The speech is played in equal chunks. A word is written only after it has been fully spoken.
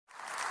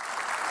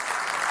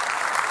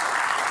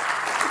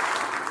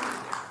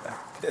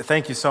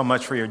Thank you so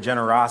much for your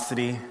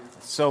generosity.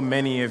 So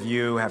many of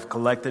you have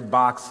collected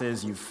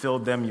boxes, you've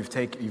filled them,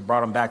 you've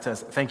brought them back to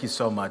us. Thank you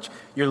so much.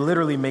 You're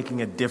literally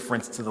making a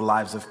difference to the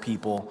lives of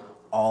people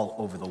all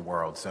over the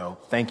world. So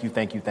thank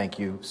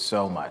you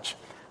so much.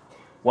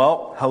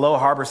 Well, hello,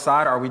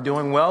 Harborside. Are we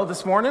doing well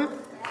this morning?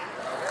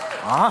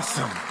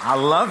 Awesome. I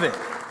love it.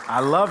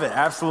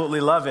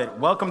 Absolutely love it.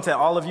 Welcome to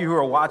all of you who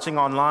are watching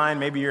online.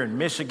 Maybe you're in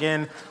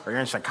Michigan or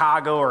you're in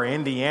Chicago or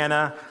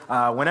Indiana.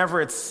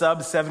 Whenever it's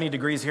sub 70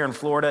 degrees here in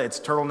Florida, it's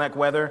turtleneck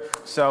weather.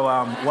 So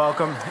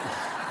welcome.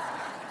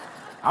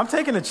 I'm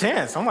taking a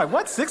chance. I'm like,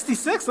 what,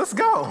 66? Let's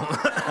go.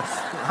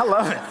 I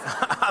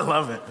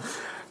love it.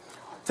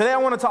 Today I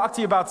want to talk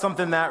to you about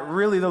something that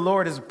really the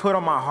Lord has put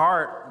on my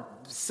heart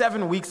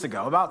 7 weeks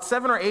ago. About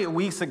 7 or 8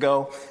 weeks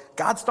ago,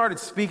 God started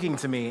speaking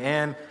to me.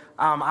 And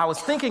I was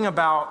thinking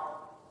about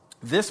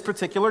this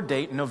particular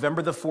date,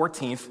 November the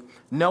 14th,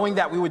 knowing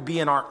that we would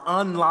be in our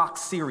Unlock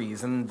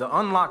series. And the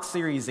Unlock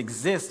series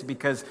exists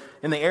because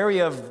in the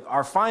area of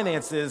our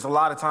finances, a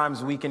lot of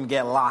times we can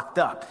get locked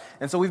up.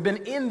 And so we've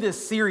been in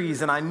this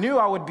series, and I knew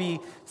I would be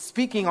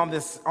speaking on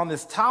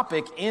this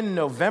topic in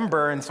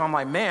November. And so I'm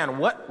like, man,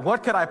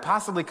 what could I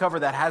possibly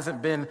cover that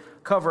hasn't been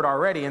covered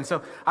already? And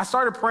so I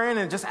started praying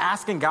and just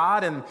asking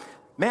God, and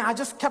man, I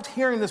just kept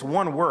hearing this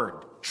one word,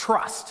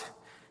 trust.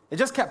 It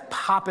just kept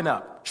popping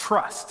up,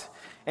 trust.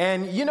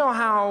 And you know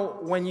how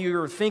when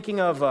you're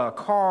thinking of a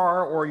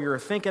car or you're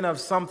thinking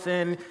of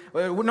something,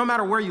 no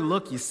matter where you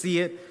look, you see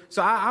it.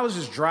 So I was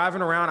just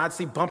driving around. I'd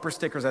see bumper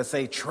stickers that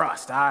say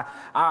trust.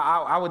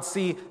 I would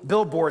see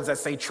billboards that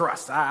say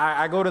trust.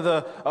 I go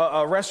to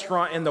a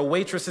restaurant and the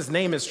waitress's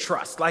name is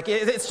Trust. Like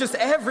it's just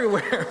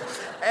everywhere.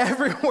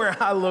 Everywhere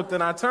I looked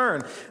and I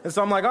turned. And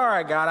so I'm like, all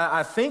right, God,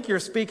 I think you're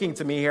speaking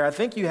to me here. I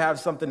think you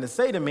have something to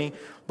say to me.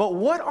 But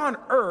what on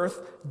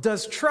earth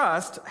does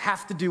trust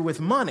have to do with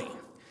money?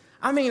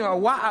 I mean,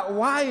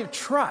 why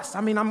trust?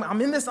 I mean,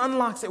 I'm in this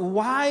unlocked.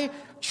 Why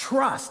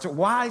trust?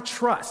 Why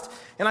trust?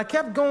 And I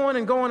kept going,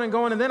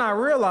 and then I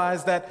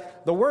realized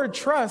that the word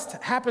trust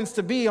happens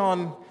to be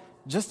on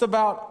just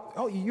about,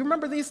 you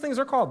remember these things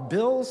are called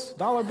bills,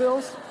 dollar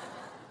bills?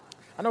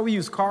 I know we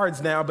use cards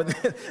now, but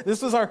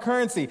this was our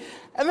currency.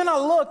 And then I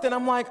looked and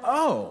I'm like,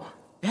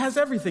 it has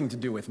everything to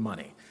do with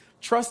money.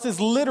 Trust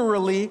is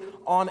literally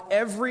on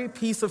every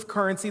piece of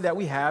currency that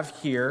we have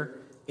here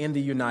in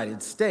the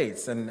United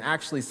States. And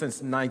actually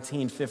since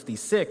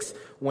 1956,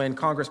 when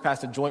Congress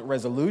passed a joint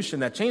resolution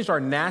that changed our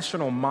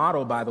national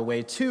motto, by the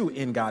way, to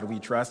In God We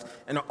Trust,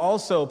 and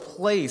also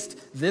placed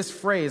this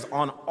phrase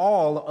on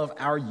all of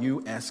our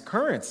U.S.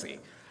 currency.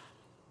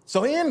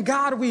 So in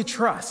God we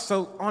trust.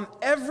 So on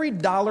every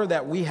dollar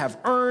that we have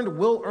earned,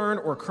 will earn,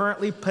 or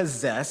currently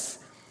possess,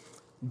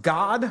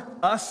 God,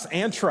 us,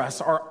 and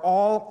trust are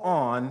all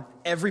on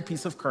every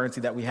piece of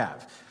currency that we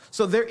have.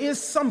 So there is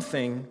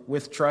something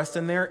with trust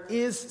and there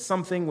is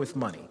something with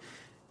money.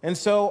 And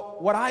so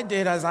what I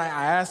did is I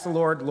asked the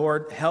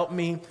Lord, help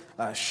me,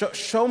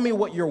 show me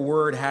what your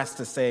word has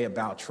to say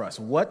about trust.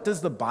 What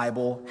does the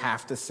Bible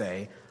have to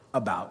say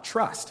about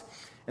trust?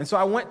 And so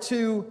I went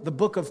to the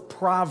book of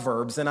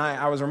Proverbs, and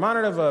I was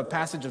reminded of a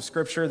passage of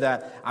scripture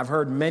that I've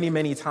heard many,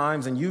 many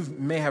times, and you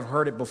may have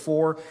heard it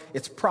before.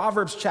 It's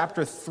Proverbs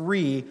chapter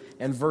 3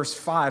 and verse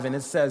 5, and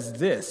it says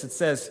this. It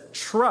says,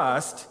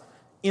 trust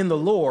in the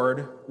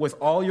Lord with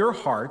all your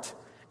heart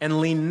and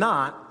lean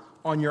not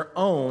on your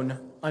own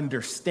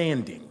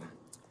understanding.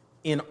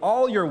 In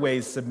all your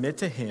ways submit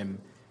to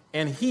him,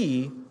 and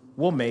he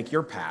will make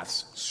your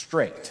paths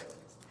straight.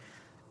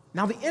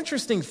 Now, the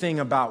interesting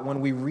thing about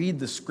when we read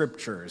the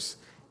scriptures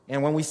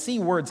and when we see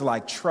words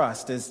like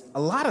trust is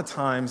a lot of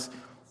times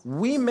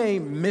we may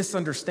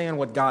misunderstand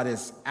what God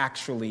is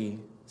actually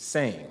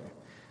saying.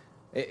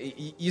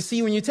 You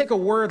see, when you take a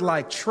word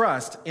like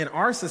trust, in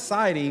our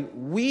society,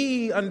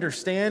 we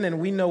understand and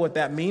we know what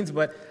that means,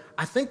 but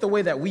I think the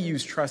way that we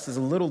use trust is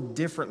a little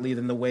differently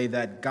than the way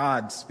that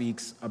God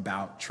speaks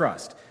about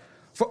trust.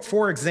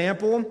 For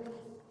example,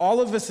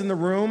 all of us in the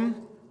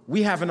room,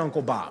 we have an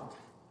Uncle Bob.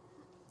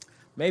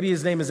 Maybe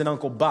his name isn't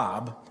Uncle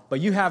Bob,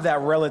 but you have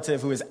that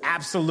relative who is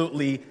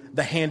absolutely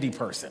the handy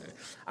person.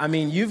 I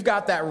mean, you've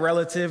got that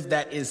relative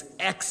that is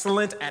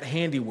excellent at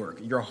handiwork.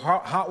 Your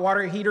hot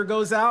water heater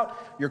goes out,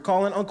 you're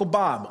calling Uncle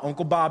Bob.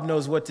 Uncle Bob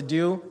knows what to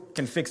do,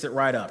 can fix it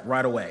right up,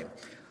 right away.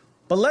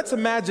 But let's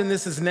imagine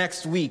this is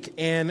next week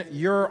and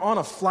you're on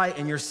a flight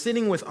and you're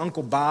sitting with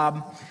Uncle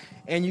Bob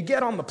and you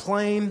get on the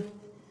plane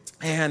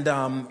and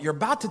you're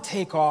about to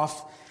take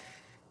off.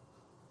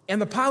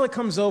 And the pilot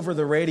comes over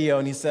the radio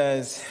and he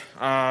says,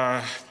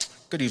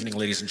 good evening,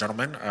 ladies and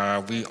gentlemen.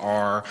 We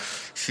are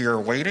here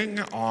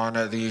waiting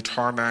on the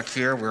tarmac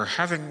here. We're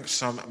having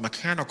some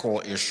mechanical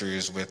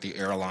issues with the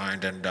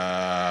airline, and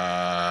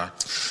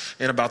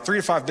in about 3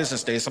 to 5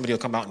 business days, somebody will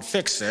come out and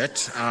fix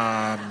it.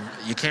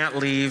 You can't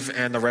leave,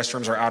 and the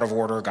restrooms are out of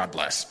order. God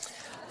bless.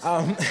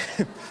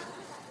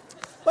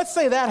 Let's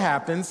say that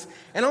happens,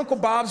 and Uncle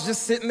Bob's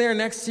just sitting there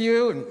next to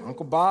you, and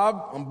Uncle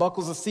Bob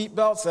unbuckles a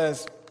seatbelt,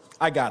 says,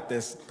 I got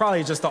this.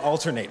 Probably just the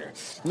alternator.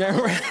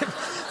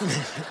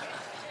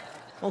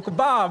 Uncle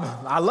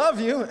Bob, I love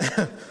you.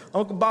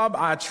 Uncle Bob,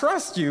 I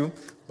trust you.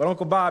 But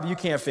Uncle Bob, you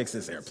can't fix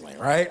this airplane,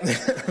 right?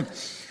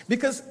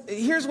 Because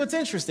here's what's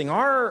interesting.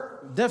 Our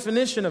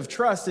definition of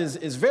trust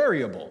is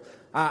variable.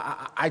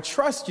 I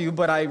trust you,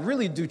 but I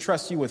really do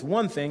trust you with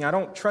one thing. I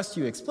don't trust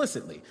you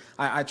explicitly.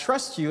 I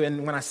trust you,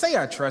 and when I say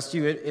I trust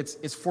you,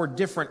 it's for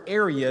different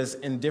areas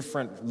and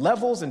different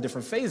levels and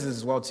different phases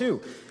as well,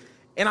 too.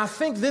 And I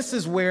think this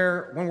is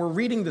where, when we're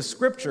reading the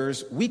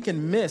scriptures, we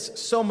can miss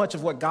so much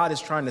of what God is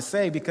trying to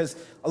say, because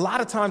a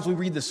lot of times we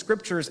read the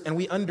scriptures and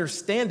we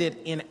understand it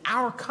in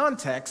our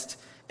context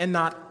and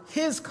not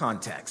his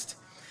context.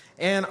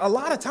 And a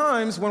lot of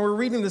times when we're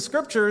reading the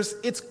scriptures,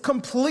 it's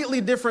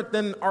completely different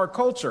than our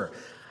culture.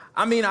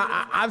 I mean,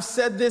 I've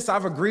said this,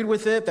 I've agreed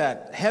with it,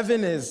 that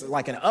heaven is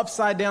like an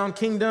upside down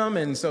kingdom.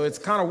 And so it's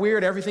kind of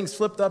weird. Everything's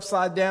flipped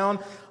upside down.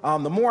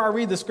 The more I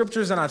read the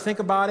scriptures and I think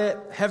about it,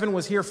 heaven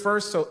was here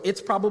first, so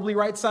it's probably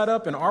right side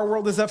up and our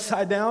world is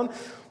upside down.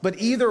 But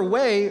either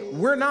way,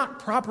 we're not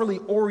properly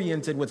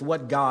oriented with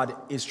what God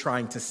is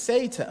trying to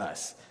say to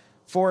us.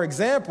 For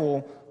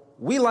example,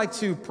 we like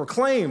to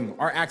proclaim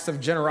our acts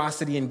of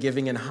generosity and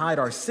giving and hide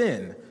our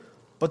sin.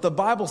 But the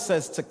Bible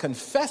says to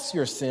confess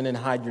your sin and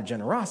hide your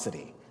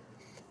generosity.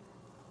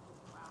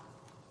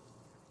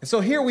 And so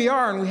here we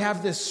are, and we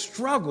have this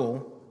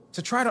struggle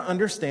to try to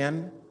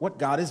understand what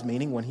God is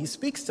meaning when he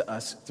speaks to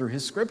us through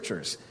his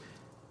scriptures.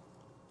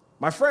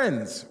 My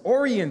friends,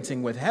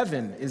 orienting with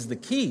heaven is the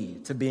key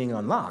to being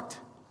unlocked.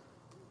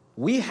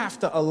 We have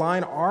to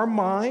align our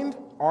mind,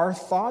 our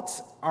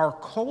thoughts, our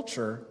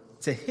culture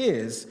to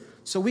his,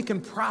 so we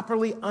can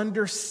properly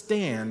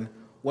understand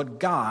what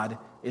God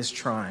is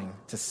trying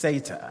to say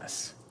to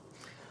us.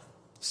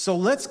 So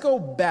let's go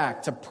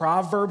back to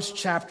Proverbs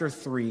chapter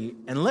 3,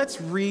 and let's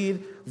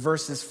read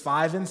verses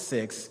 5 and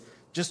 6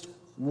 just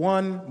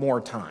one more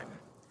time.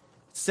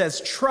 It says,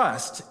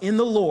 "Trust in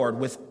the Lord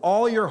with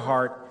all your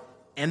heart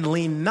and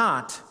lean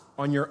not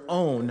on your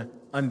own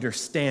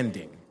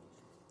understanding.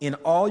 In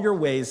all your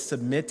ways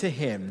submit to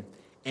him,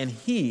 and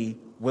he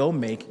will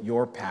make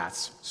your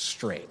paths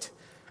straight."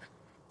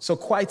 So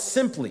quite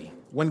simply,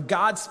 when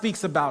God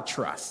speaks about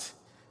trust,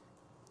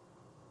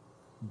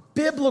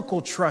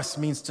 biblical trust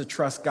means to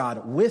trust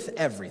God with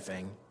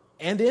everything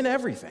and in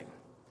everything.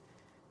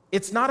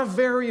 It's not a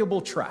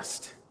variable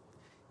trust.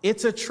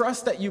 It's a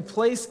trust that you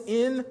place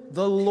in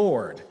the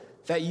Lord,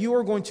 that you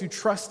are going to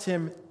trust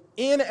him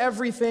in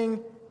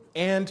everything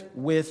and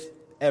with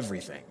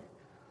everything.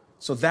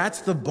 So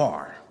that's the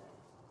bar.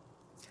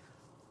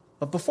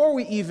 But before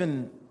we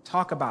even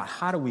talk about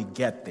how do we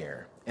get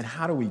there and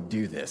how do we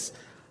do this,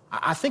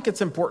 I think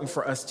it's important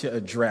for us to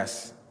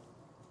address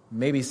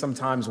maybe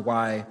sometimes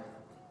why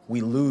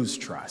we lose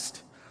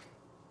trust.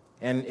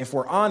 And if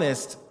we're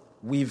honest,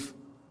 we've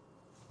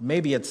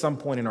maybe at some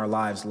point in our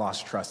lives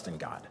lost trust in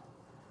God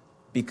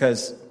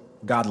because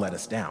God let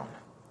us down.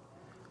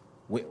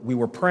 We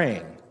were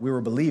praying, we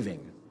were believing,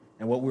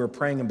 and what we were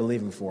praying and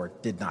believing for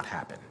did not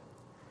happen.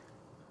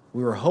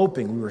 We were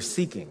hoping, we were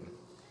seeking,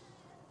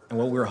 and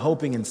what we were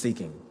hoping and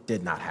seeking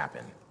did not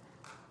happen.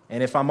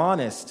 And if I'm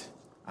honest,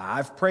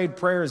 I've prayed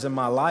prayers in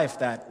my life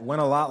that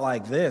went a lot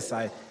like this.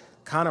 I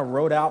kind of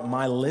wrote out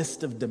my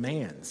list of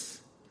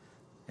demands.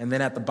 And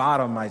then at the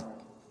bottom, I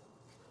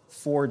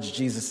forged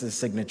Jesus'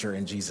 signature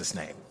in Jesus'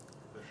 name.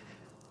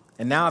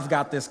 And now I've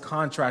got this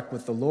contract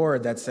with the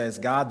Lord that says,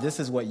 God, this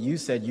is what you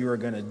said you were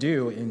going to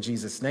do in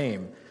Jesus'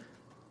 name.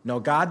 No,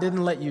 God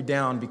didn't let you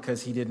down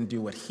because he didn't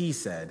do what he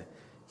said.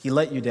 He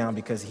let you down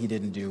because he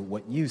didn't do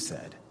what you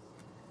said.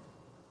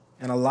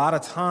 And a lot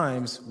of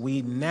times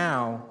we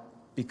now,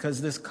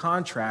 because this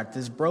contract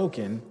is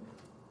broken,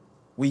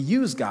 we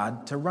use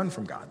God to run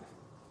from God.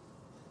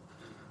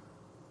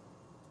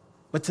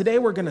 But today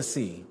we're going to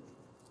see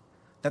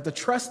that the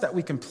trust that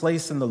we can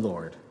place in the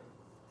Lord,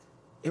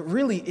 it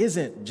really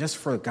isn't just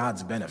for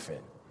God's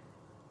benefit.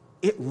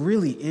 It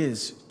really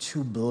is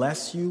to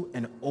bless you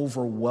and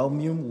overwhelm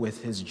you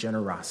with his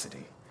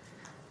generosity.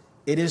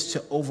 It is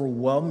to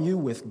overwhelm you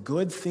with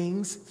good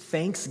things,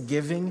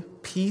 thanksgiving,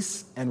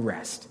 peace, and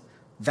rest.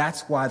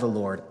 That's why the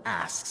Lord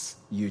asks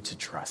you to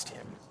trust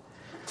him.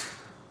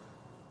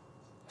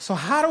 So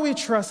how do we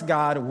trust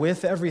God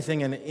with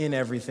everything and in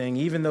everything,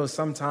 even though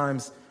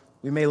sometimes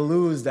we may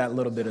lose that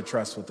little bit of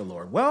trust with the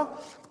Lord?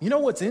 Well, you know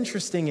what's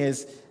interesting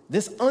is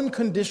this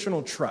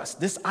unconditional trust,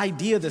 this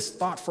idea, this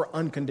thought for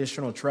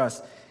unconditional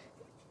trust,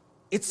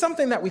 it's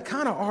something that we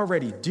kind of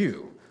already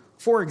do.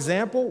 For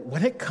example,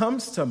 when it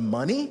comes to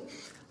money,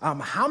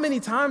 how many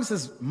times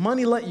has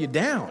money let you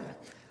down?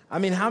 I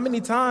mean, how many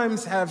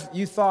times have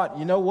you thought,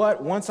 you know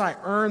what, once I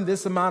earn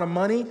this amount of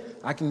money,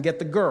 I can get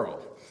the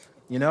girl,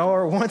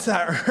 or once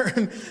I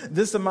earn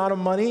this amount of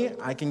money,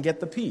 I can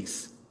get the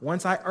peace.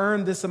 Once I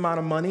earn this amount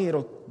of money,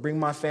 it'll bring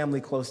my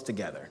family close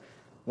together.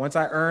 Once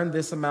I earn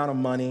this amount of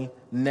money,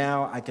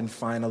 now I can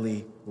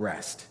finally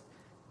rest.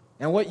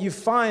 And what you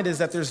find is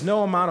that there's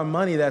no amount of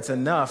money that's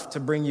enough to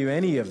bring you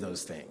any of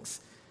those things.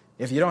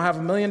 If you don't have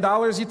 $1 million,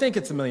 you think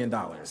it's $1 million.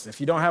 If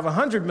you don't have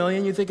 100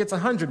 million, you think it's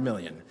 100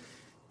 million.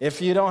 If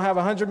you don't have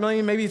 100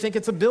 million, maybe you think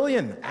it's 1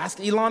 billion.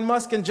 Ask Elon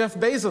Musk and Jeff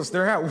Bezos.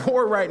 They're at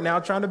war right now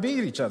trying to beat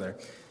each other.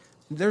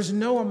 There's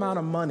no amount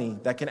of money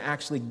that can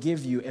actually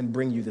give you and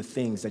bring you the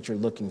things that you're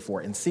looking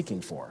for and seeking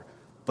for.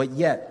 But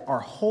yet, our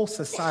whole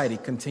society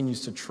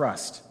continues to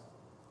trust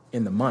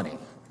in the money.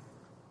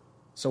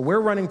 So we're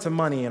running to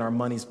money, and our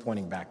money's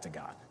pointing back to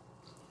God.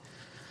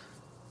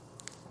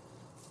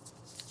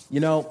 You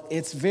know,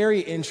 it's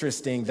very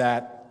interesting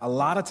that a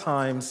lot of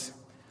times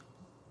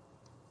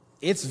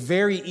it's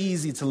very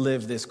easy to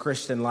live this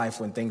Christian life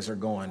when things are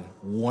going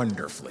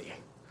wonderfully.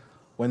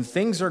 When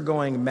things are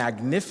going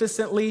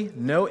magnificently,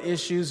 no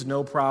issues,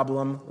 no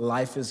problem,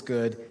 life is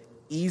good,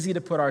 easy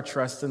to put our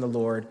trust in the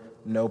Lord,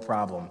 no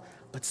problem.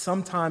 But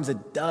sometimes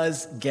it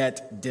does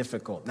get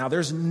difficult. Now,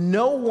 there's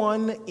no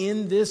one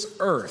in this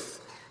earth,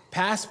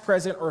 past,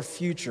 present, or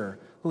future,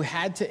 who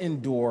had to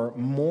endure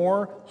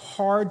more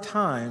hard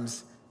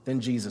times than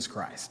Jesus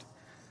Christ.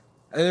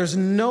 There's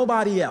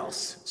nobody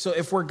else. So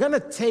if we're going to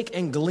take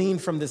and glean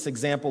from this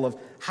example of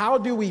how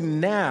do we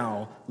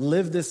now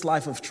live this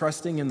life of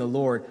trusting in the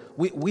Lord,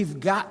 we've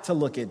got to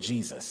look at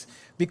Jesus,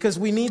 because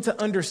we need to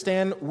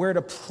understand where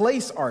to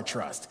place our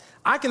trust.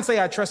 I can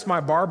say I trust my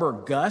barber,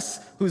 Gus,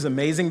 who's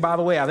amazing, by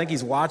the way. I think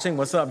he's watching.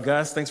 What's up,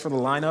 Gus? Thanks for the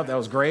lineup. That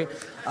was great.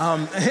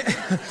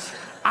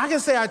 I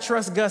can say I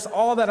trust Gus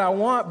all that I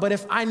want, but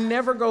if I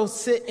never go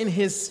sit in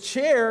his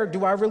chair,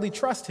 do I really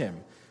trust him?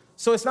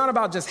 So it's not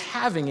about just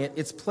having it,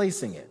 it's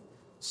placing it.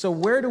 So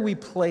where do we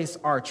place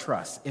our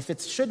trust? If it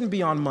shouldn't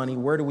be on money,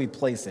 where do we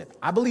place it?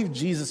 I believe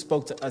Jesus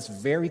spoke to us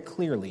very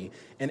clearly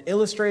and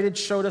illustrated,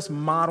 showed us,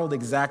 modeled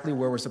exactly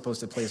where we're supposed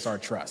to place our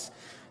trust.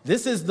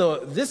 This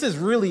is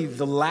really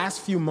the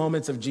last few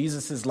moments of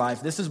Jesus'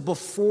 life. This is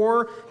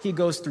before he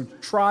goes through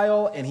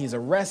trial and he's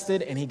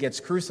arrested and he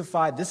gets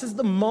crucified. This is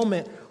the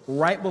moment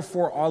right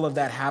before all of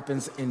that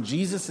happens, and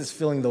Jesus is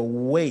feeling the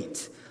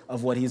weight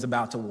of what he's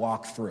about to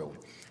walk through.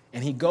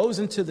 And he goes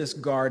into this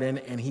garden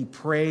and he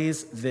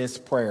prays this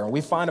prayer.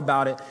 We find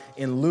about it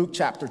in Luke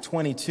chapter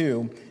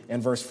 22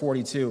 and verse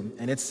 42.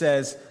 And it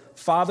says,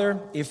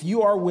 "Father, if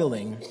you are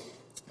willing,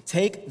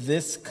 take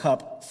this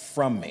cup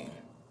from me."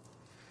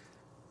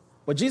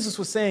 What Jesus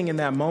was saying in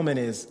that moment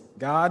is,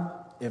 God,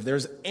 if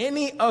there's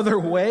any other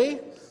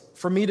way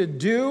for me to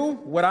do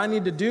what I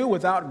need to do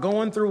without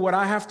going through what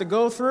I have to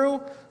go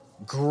through,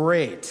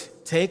 great,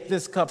 take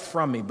this cup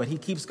from me. But he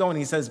keeps going.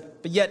 He says,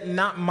 but yet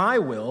not my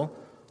will,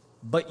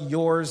 but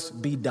yours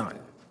be done.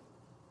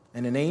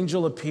 And an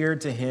angel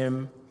appeared to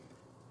him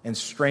and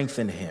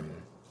strengthened him.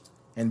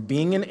 And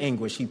being in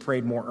anguish, he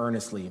prayed more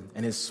earnestly,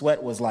 and his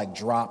sweat was like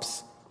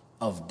drops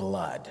of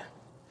blood.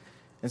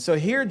 And so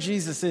here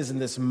Jesus is in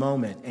this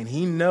moment, and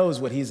he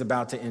knows what he's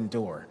about to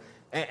endure.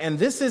 And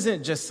this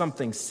isn't just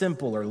something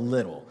simple or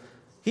little.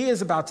 He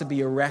is about to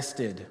be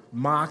arrested,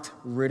 mocked,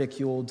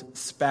 ridiculed,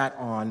 spat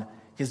on.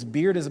 His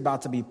beard is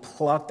about to be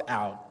plucked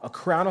out. A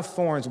crown of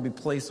thorns will be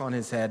placed on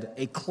his head,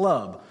 a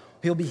club.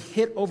 He'll be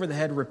hit over the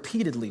head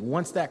repeatedly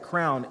once that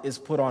crown is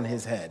put on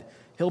his head.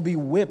 He'll be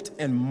whipped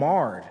and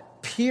marred,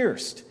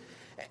 pierced.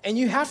 And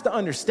you have to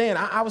understand,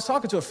 I was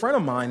talking to a friend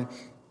of mine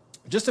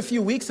just a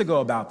few weeks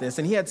ago about this,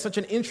 and he had such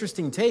an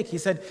interesting take. He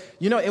said,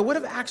 you know, it would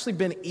have actually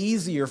been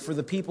easier for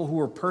the people who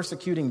were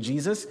persecuting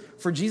Jesus,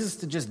 for Jesus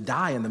to just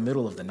die in the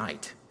middle of the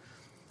night.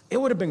 It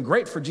would have been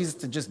great for Jesus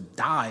to just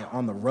die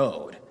on the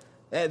road.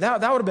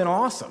 That would have been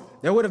awesome.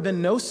 There would have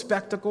been no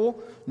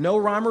spectacle, no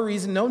rhyme or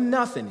reason, no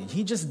nothing.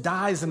 He just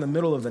dies in the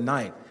middle of the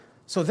night.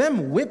 So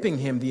them whipping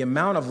him, the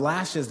amount of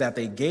lashes that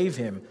they gave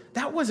him,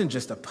 that wasn't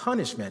just a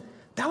punishment.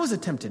 That was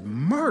attempted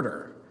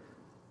murder.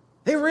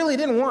 They really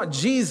didn't want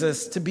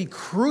Jesus to be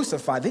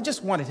crucified. They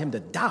just wanted him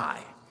to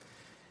die.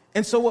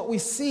 And so what we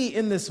see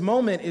in this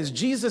moment is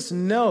Jesus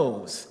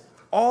knows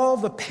all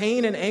the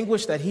pain and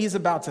anguish that he's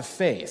about to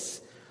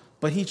face.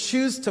 But he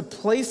chooses to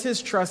place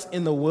his trust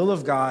in the will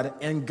of God,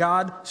 and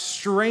God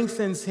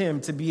strengthens him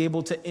to be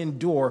able to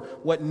endure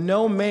what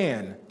no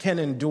man can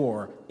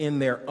endure in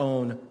their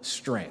own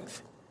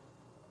strength.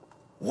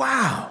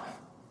 Wow.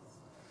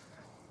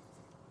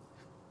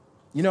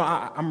 You know,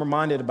 I'm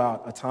reminded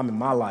about a time in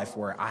my life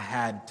where I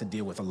had to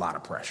deal with a lot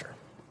of pressure.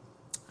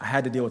 I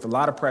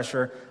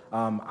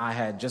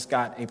had just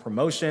got a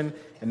promotion,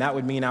 and that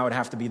would mean I would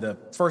have to be the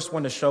first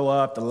one to show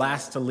up, the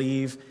last to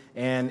leave.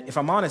 And if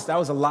I'm honest, that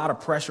was a lot of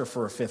pressure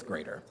for a fifth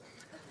grader.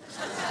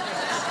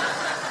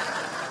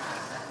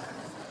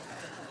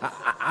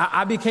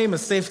 I became a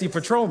safety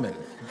patrolman.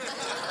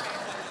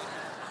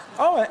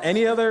 Oh,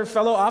 any other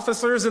fellow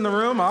officers in the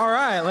room? All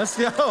right, let's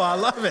go. I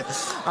love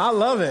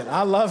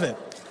it.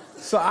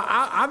 So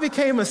I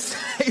became a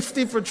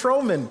safety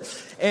patrolman.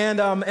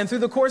 And through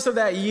the course of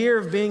that year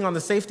of being on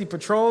the safety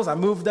patrols, I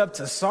moved up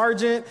to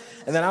sergeant,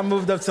 and then I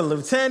moved up to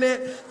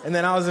lieutenant, and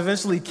then I was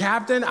eventually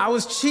captain. I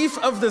was chief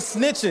of the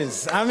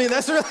snitches. I mean,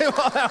 that's really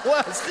what that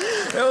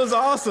was. It was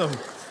awesome.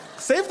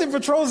 Safety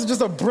patrols is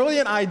just a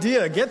brilliant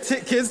idea. Get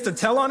kids to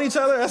tell on each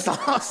other. That's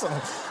awesome.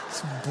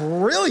 It's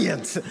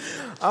brilliant.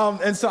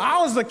 And so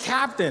I was the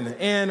captain.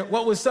 And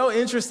what was so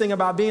interesting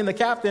about being the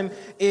captain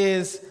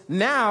is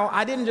now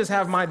I didn't just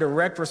have my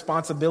direct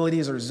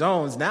responsibilities or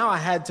zones. Now I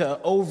had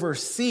to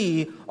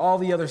oversee all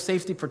the other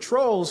safety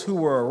patrols who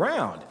were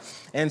around.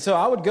 And so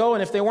I would go,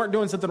 and if they weren't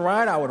doing something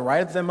right, I would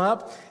write them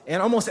up.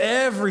 And almost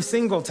every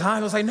single time,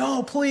 I was like,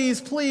 no,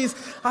 please,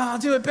 I'll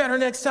do it better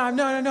next time.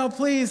 No,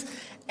 please.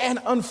 And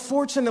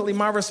unfortunately,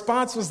 my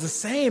response was the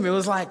same. It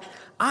was like,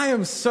 I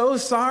am so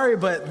sorry,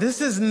 but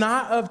this is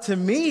not up to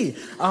me.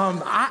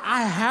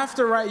 I have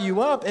to write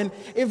you up. And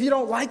if you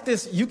don't like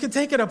this, you can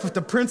take it up with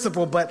the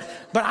principal, but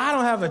I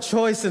don't have a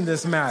choice in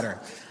this matter.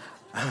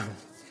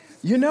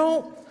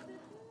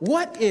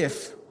 What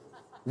if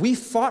we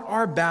fought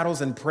our battles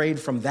and prayed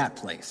from that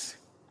place?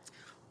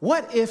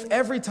 What if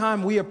every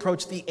time we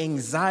approach the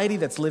anxiety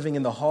that's living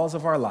in the halls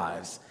of our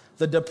lives,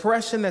 the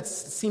depression that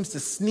seems to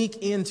sneak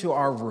into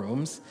our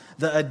rooms,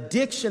 the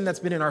addiction that's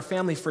been in our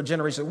family for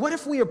generations, what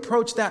if we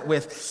approach that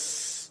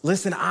with,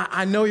 listen,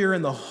 I know you're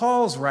in the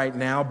halls right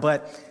now,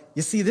 but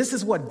you see, this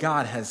is what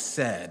God has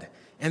said.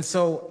 And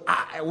so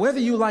whether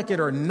you like it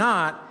or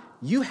not,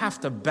 you have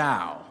to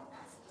bow.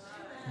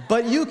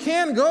 But you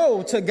can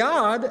go to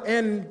God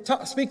and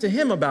speak to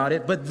him about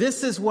it, but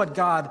this is what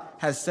God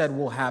has said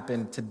will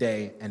happen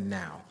today and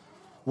now.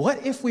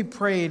 What if we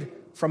prayed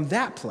from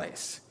that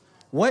place?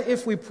 What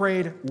if we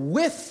prayed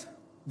with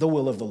the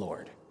will of the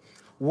Lord?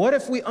 What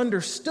if we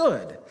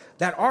understood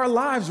that our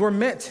lives were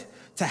meant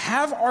to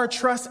have our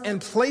trust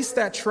and place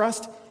that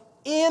trust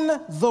in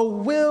the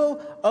will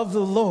of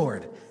the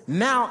Lord?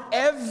 Now,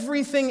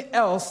 everything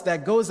else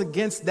that goes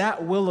against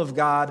that will of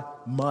God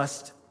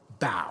must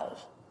bow.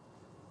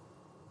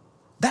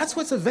 That's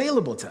what's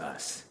available to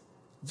us.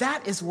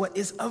 That is what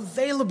is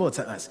available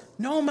to us.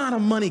 No amount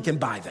of money can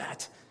buy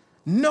that.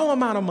 No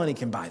amount of money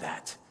can buy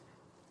that.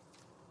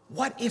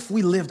 What if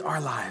we lived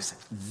our lives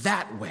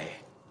that way?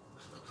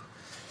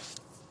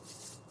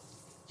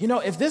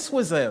 If this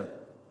was a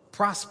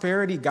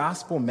prosperity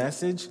gospel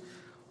message,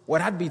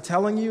 what I'd be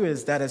telling you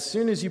is that as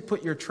soon as you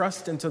put your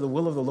trust into the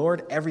will of the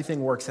Lord,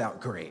 everything works out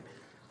great.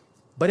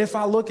 But if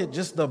I look at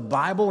just the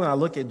Bible and I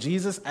look at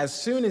Jesus, as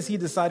soon as he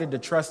decided to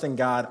trust in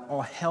God,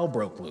 all hell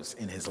broke loose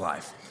in his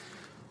life.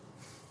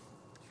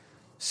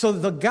 So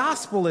the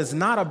gospel is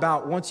not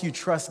about once you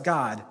trust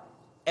God,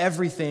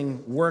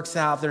 everything works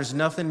out. There's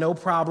nothing, no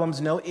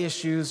problems, no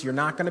issues. You're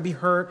not going to be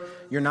hurt.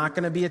 You're not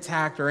going to be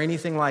attacked or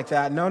anything like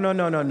that. No.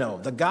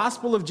 The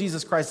gospel of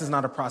Jesus Christ is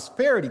not a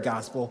prosperity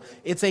gospel.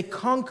 It's a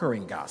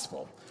conquering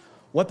gospel.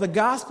 What the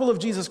gospel of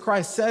Jesus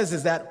Christ says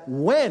is that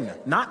when,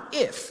 not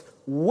if,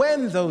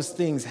 when those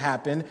things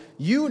happen,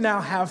 you now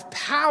have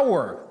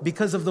power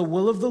because of the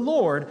will of the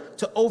Lord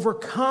to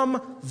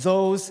overcome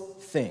those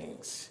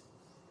things.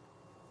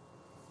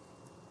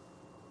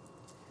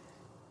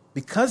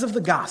 Because of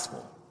the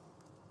gospel,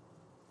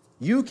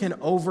 you can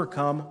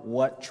overcome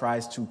what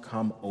tries to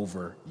come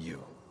over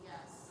you. Yes.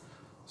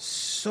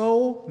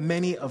 So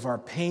many of our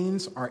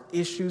pains, our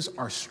issues,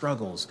 our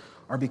struggles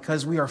are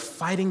because we are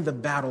fighting the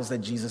battles that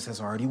Jesus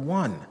has already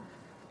won.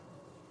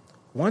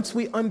 Once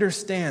we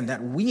understand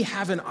that we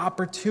have an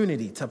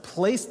opportunity to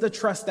place the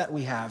trust that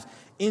we have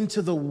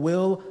into the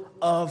will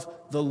of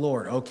the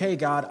Lord. Okay,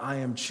 God, I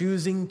am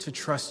choosing to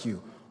trust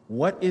you.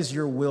 What is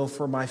your will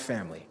for my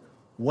family?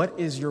 What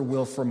is your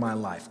will for my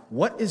life?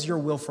 What is your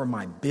will for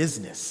my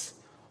business?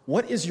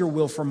 What is your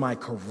will for my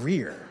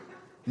career?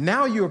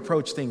 Now you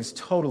approach things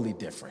totally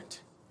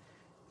different.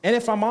 And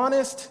if I'm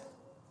honest,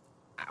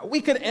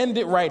 we could end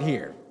it right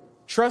here.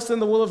 Trust in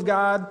the will of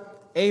God.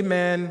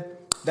 Amen.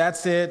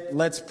 That's it.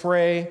 Let's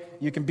pray.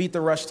 You can beat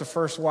the rush to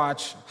first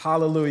watch.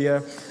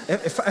 Hallelujah.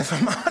 If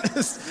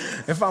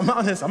I'm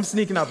honest, I'm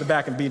sneaking out the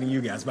back and beating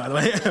you guys, by the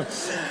way.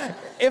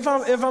 If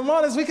I'm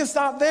honest, we can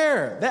stop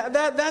there.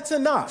 That's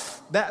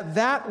enough.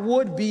 That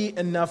would be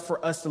enough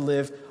for us to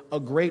live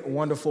a great,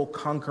 wonderful,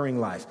 conquering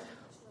life.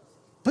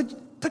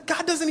 But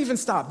God doesn't even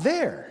stop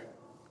there.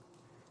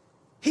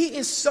 He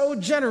is so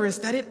generous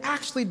that it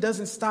actually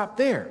doesn't stop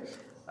there.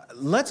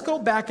 Let's go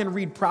back and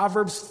read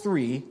Proverbs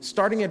 3,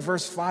 starting at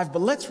verse 5,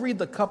 but let's read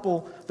the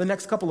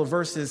next couple of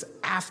verses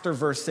after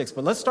verse 6.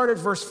 But let's start at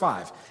verse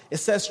 5. It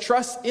says,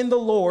 trust in the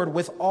Lord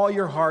with all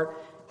your heart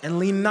and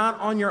lean not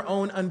on your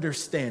own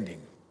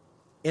understanding.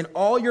 In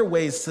all your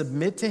ways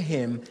submit to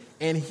him,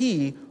 and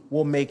he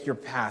will make your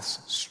paths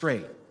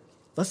straight.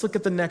 Let's look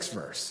at the next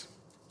verse.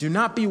 Do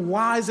not be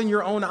wise in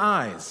your own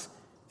eyes.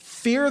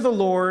 Fear the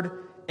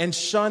Lord and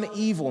shun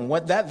evil. And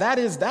what that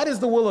is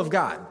the will of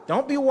God.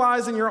 Don't be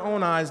wise in your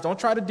own eyes. Don't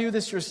try to do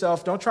this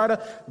yourself. Don't try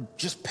to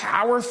just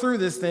power through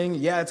this thing.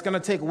 Yeah, it's going to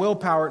take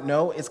willpower.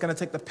 No, it's going to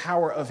take the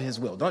power of his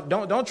will.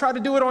 Don't try to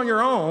do it on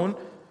your own.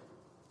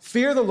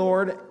 Fear the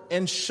Lord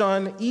and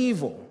shun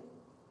evil.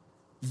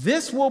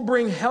 This will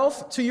bring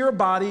health to your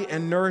body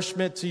and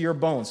nourishment to your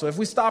bones. So if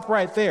we stop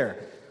right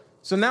there,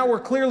 so now we're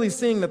clearly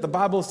seeing that the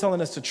Bible is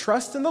telling us to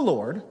trust in the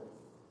Lord,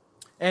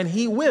 and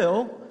he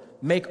will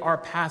make our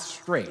path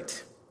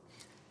straight.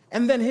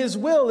 And then his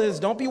will is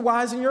don't be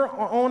wise in your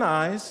own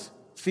eyes,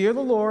 fear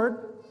the Lord,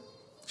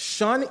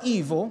 shun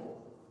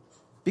evil,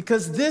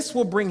 because this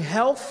will bring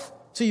health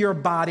to your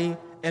body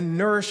and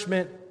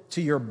nourishment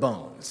to your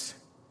bones.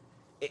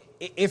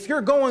 If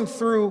you're going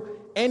through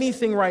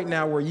anything right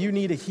now where you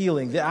need a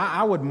healing,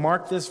 I would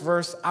mark this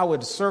verse, I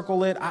would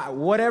circle it,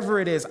 whatever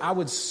it is, I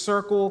would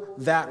circle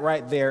that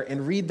right there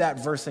and read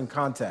that verse in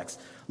context.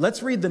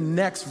 Let's read the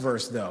next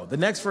verse, though. The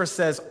next verse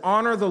says,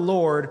 honor the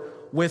Lord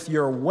with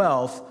your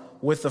wealth,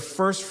 with the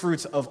first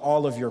fruits of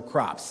all of your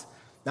crops.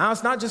 Now,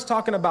 it's not just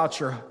talking about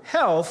your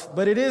health,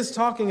 but it is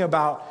talking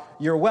about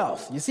your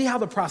wealth. You see how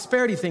the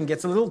prosperity thing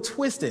gets a little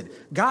twisted.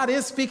 God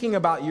is speaking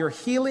about your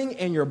healing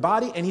and your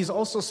body, and he's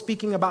also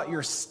speaking about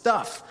your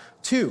stuff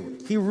too.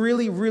 He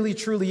really, really,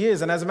 truly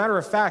is. And as a matter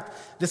of fact,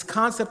 this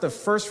concept of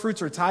first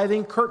fruits or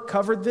tithing, Kurt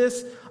covered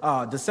this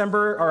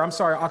October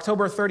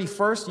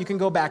 31st. You can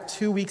go back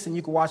 2 weeks and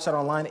you can watch that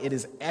online. It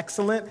is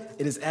excellent.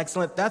 It is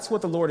excellent. That's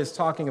what the Lord is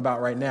talking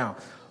about right now.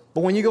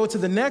 But when you go to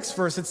the next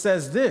verse, it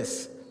says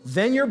this,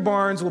 then your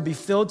barns will be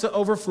filled to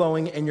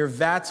overflowing and your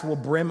vats will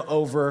brim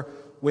over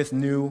with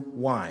new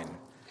wine.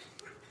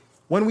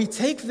 When we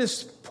take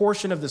this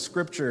portion of the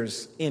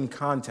scriptures in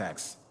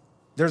context,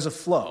 there's a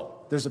flow,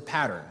 there's a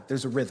pattern,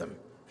 there's a rhythm.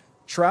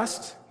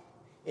 Trust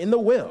in the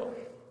will.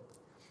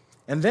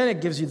 And then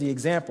it gives you the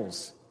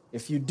examples.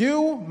 If you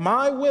do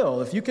my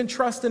will, if you can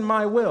trust in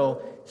my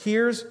will,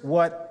 here's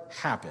what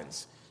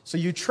happens. So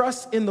you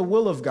trust in the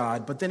will of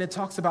God, but then it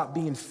talks about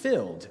being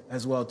filled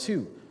as well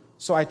too.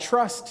 So I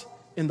trust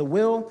in the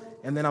will,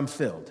 and then I'm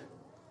filled.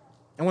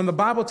 And when the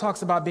Bible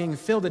talks about being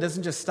filled, it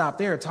doesn't just stop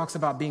there. It talks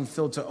about being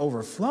filled to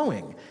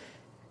overflowing.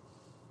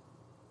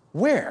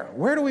 Where?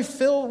 Where are we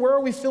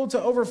filled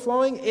to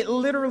overflowing? It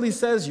literally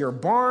says your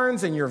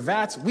barns and your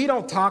vats. We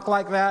don't talk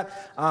like that.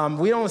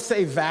 We don't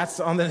say vats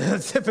on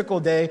the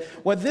typical day.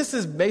 What this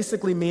is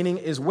basically meaning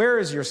is where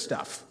is your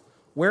stuff?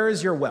 Where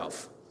is your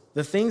wealth?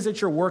 The things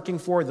that you're working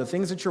for, the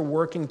things that you're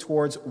working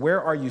towards,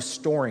 where are you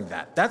storing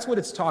that? That's what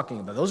it's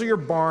talking about. Those are your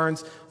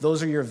barns,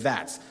 those are your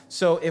vats.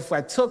 So if I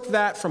took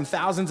that from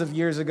thousands of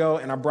years ago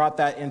and I brought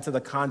that into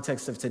the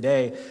context of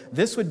today,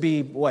 this would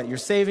be what? Your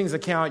savings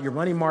account, your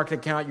money market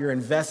account, your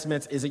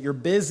investments. Is it your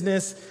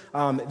business?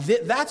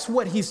 That's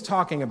what he's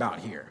talking about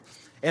here.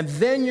 And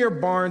then your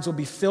barns will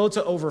be filled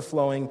to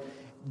overflowing.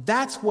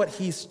 That's what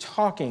he's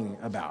talking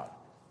about.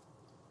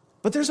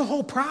 But there's a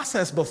whole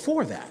process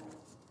before that.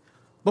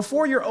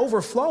 Before you're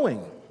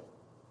overflowing,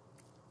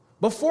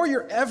 before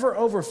you're ever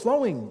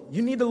overflowing,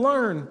 you need to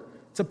learn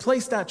to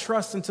place that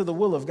trust into the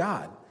will of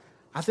God.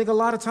 I think a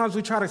lot of times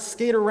we try to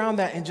skate around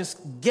that and just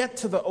get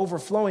to the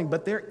overflowing,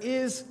 but there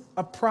is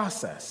a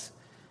process.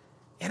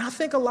 And I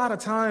think a lot of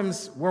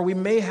times where we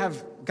may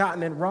have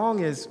gotten it wrong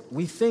is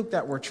we think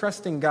that we're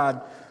trusting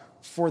God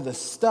for the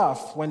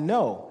stuff when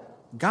no,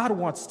 God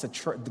wants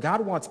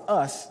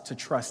us to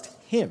trust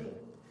him.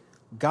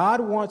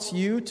 God wants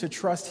you to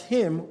trust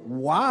him.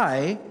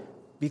 Why?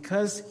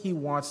 Because he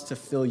wants to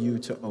fill you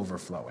to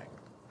overflowing.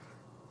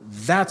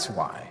 That's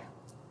why.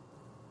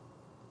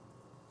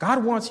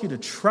 God wants you to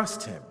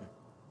trust him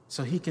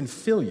so he can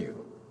fill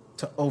you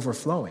to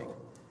overflowing.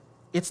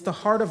 It's the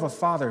heart of a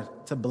father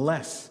to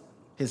bless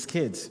his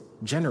kids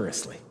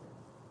generously.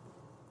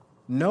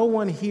 No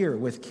one here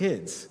with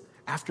kids,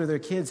 after their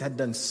kids had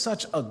done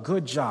such a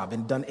good job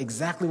and done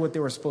exactly what they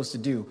were supposed to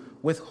do,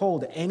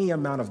 withhold any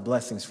amount of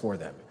blessings for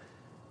them.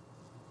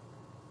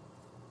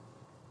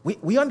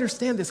 We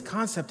understand this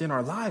concept in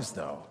our lives,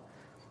 though.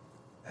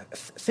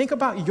 Think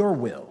about your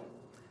will.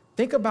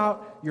 Think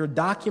about your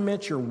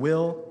document, your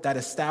will that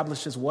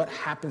establishes what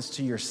happens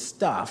to your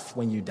stuff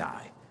when you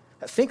die.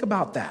 Think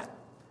about that.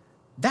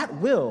 That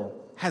will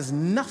has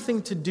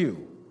nothing to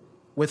do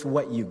with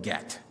what you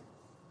get.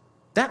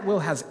 That will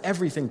has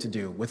everything to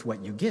do with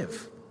what you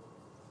give.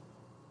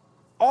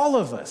 All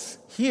of us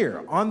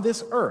here on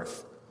this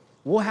earth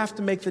will have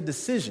to make the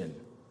decision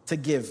to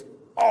give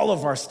all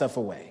of our stuff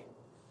away.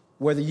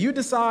 Whether you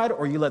decide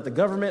or you let the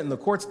government and the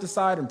courts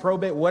decide and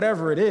probate,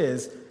 whatever it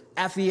is,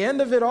 at the end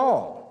of it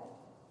all,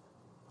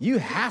 you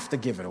have to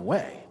give it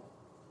away.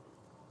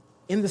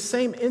 In the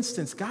same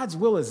instance, God's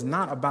will is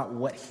not about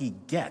what he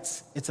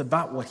gets. It's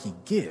about what he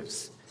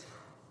gives.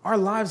 Our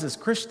lives as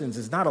Christians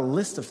is not a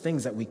list of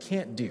things that we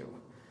can't do.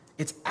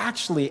 It's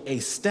actually a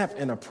step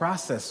in a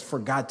process for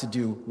God to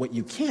do what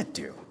you can't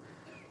do.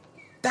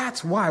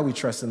 That's why we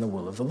trust in the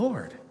will of the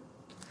Lord.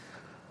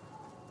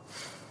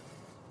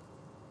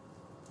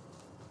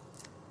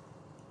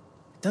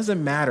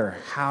 Doesn't matter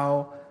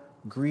how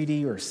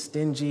greedy or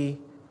stingy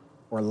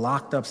or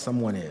locked up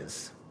someone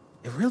is.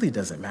 It really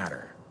doesn't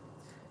matter.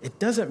 It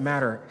doesn't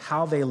matter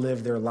how they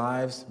live their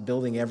lives,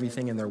 building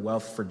everything in their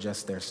wealth for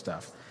just their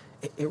stuff.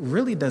 It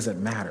really doesn't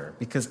matter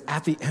because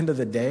at the end of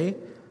the day,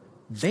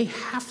 they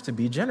have to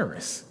be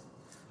generous.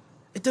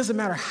 It doesn't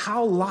matter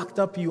how locked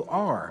up you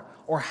are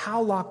or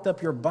how locked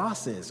up your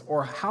boss is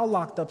or how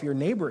locked up your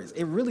neighbor is.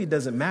 It really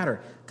doesn't matter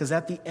because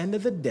at the end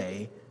of the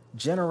day,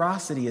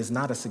 generosity is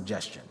not a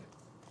suggestion.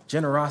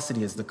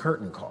 Generosity is the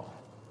curtain call.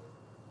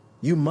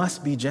 You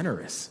must be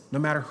generous, no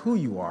matter who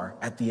you are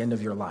at the end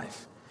of your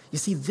life. You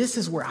see, this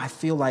is where I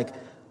feel like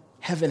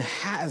heaven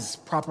has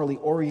properly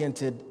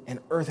oriented and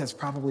earth has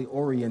properly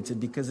oriented,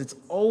 because it's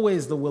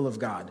always the will of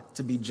God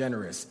to be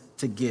generous,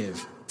 to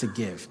give, to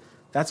give.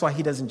 That's why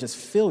he doesn't just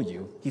fill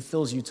you, he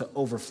fills you to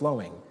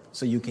overflowing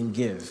so you can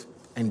give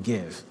and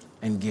give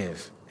and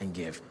give and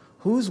give.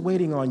 Who's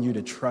waiting on you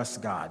to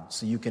trust God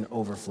so you can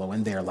overflow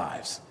in their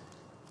lives?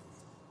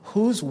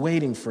 Who's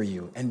waiting for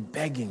you and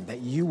begging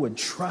that you would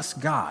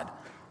trust God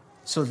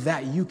so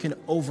that you can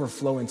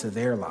overflow into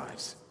their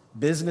lives?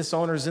 Business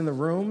owners in the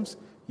rooms,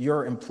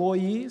 your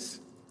employees,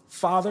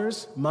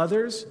 fathers,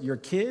 mothers, your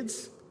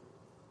kids,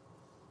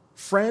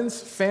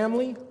 friends,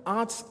 family,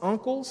 aunts,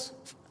 uncles.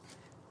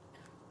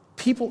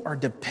 People are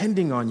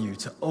depending on you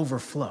to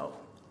overflow.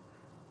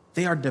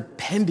 They are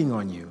depending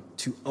on you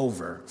to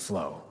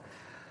overflow.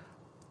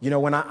 You know,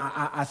 when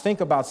I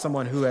think about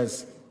someone who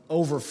has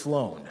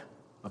overflown,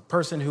 a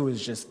person who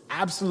is just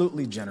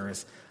absolutely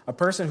generous, a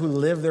person who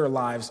lived their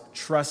lives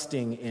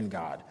trusting in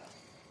God,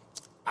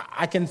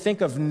 I can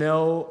think of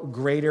no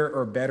greater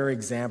or better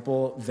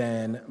example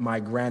than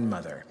my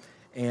grandmother.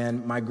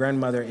 And my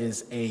grandmother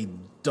is a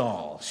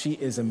doll. She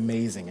is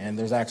amazing. And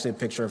there's actually a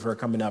picture of her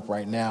coming up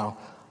right now.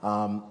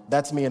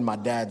 That's me in my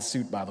dad's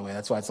suit, by the way.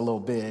 That's why it's a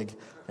little big.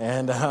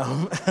 And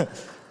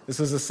this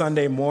was a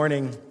Sunday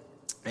morning,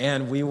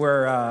 and we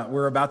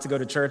were about to go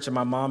to church, and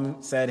my mom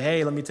said,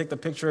 "Hey, let me take the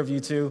picture of you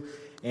two."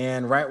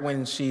 And right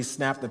when she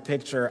snapped the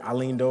picture, I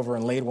leaned over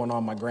and laid one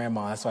on my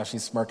grandma. That's why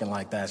she's smirking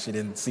like that. She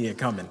didn't see it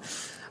coming.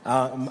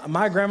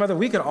 My grandmother,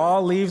 we could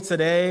all leave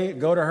today,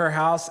 go to her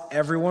house.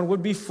 Everyone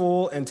would be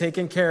full and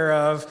taken care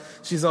of.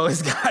 She's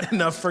always got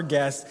enough for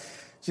guests.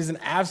 She's an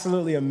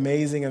absolutely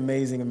amazing,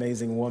 amazing,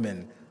 amazing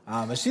woman.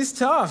 But she's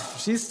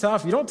tough. She's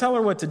tough. You don't tell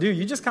her what to do.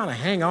 You just kind of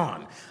hang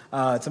on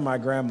to my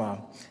grandma.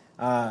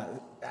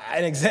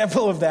 An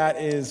example of that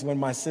is when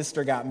my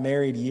sister got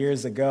married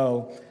years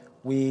ago.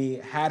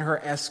 We had her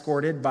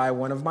escorted by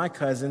one of my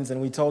cousins,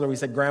 and we told her, we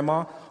said,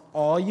 "Grandma,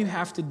 all you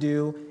have to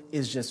do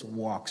is just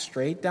walk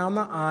straight down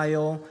the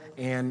aisle,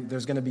 and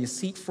there's going to be a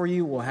seat for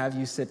you. We'll have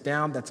you sit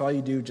down. That's all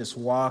you do, just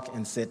walk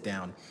and sit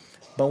down."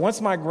 But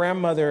once my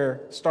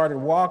grandmother started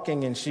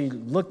walking and she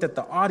looked at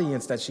the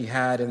audience that she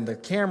had and the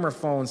camera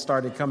phone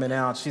started coming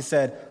out, she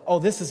said, "Oh,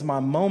 this is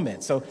my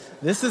moment." So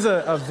this is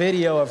a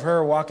video of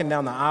her walking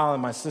down the aisle at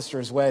my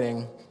sister's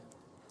wedding.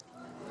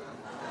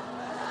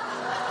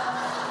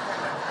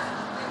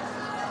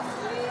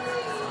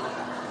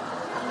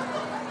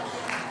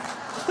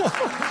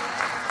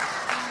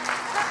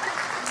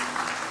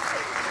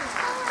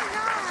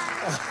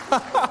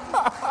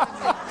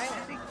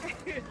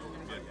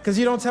 Because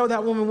you don't tell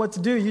that woman what to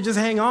do. You just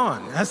hang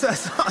on.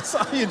 That's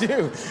all you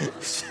do.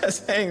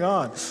 Just hang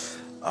on.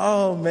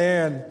 Oh,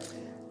 man.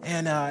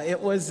 And it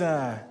was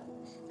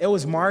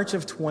March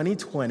of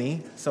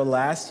 2020. So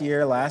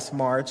last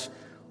March,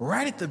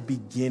 right at the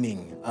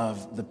beginning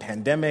of the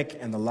pandemic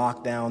and the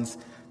lockdowns,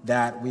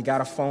 that we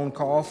got a phone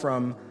call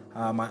from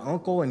my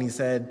uncle, and he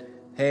said,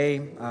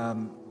 "Hey,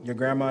 your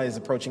grandma is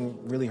approaching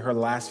really her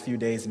last few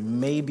days,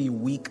 maybe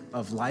week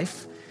of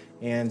life.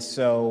 And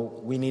so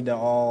we need to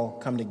all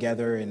come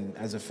together and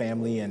as a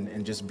family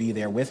and just be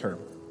there with her."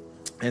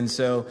 And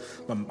so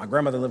my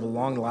grandmother lived a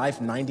long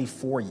life,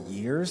 94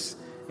 years.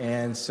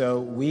 And so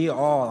we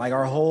all, like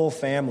our whole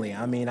family,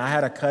 I mean, I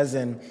had a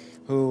cousin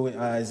who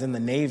is in the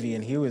Navy,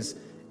 and he was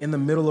in the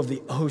middle of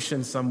the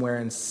ocean somewhere,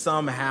 and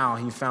somehow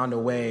he found a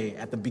way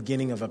at the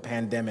beginning of a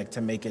pandemic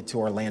to make it to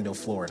Orlando,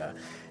 Florida.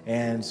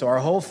 And so our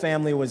whole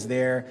family was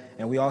there,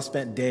 and we all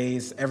spent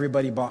days.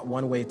 Everybody bought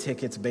one-way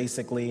tickets,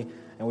 basically.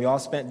 And we all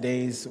spent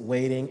days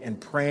waiting and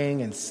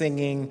praying and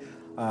singing.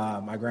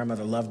 My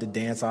grandmother loved to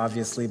dance,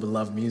 obviously, but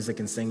loved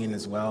music and singing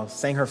as well.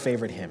 Sang her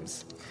favorite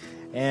hymns.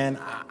 And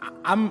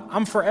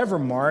I'm forever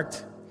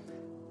marked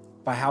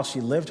by how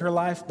she lived her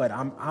life, but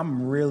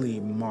I'm really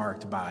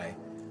marked by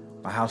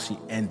how she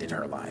ended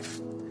her life.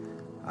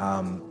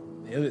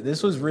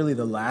 This was really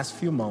the last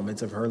few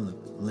moments of her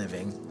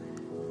living.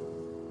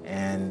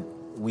 And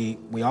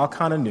we all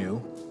kind of knew.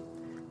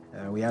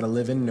 We had a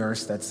live-in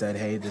nurse that said,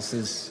 "Hey,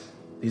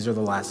 these are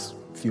the last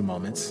few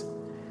moments."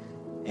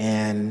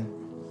 And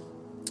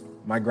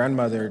my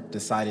grandmother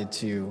decided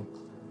to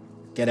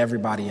get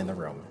everybody in the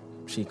room.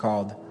 She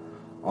called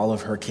all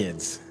of her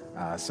kids.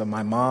 So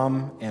my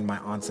mom and my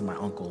aunts and my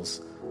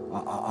uncles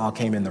all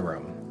came in the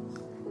room.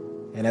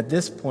 And at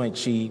this point,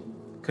 she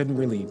couldn't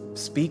really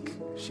speak.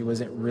 She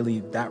wasn't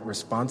really that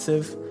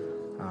responsive.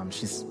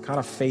 She's kind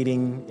of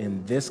fading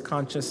in this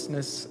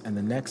consciousness and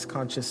the next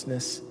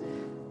consciousness.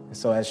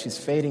 So as she's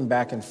fading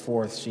back and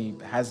forth, she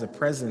has the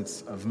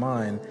presence of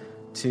mind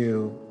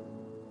to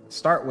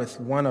start with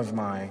one of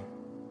my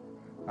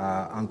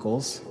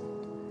uncles,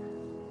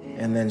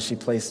 and then she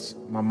placed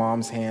my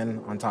mom's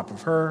hand on top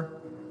of her,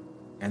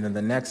 and then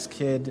the next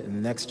kid and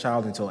the next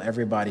child, until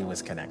everybody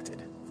was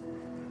connected.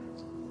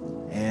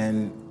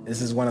 And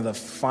this is one of the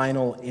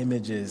final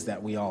images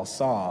that we all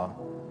saw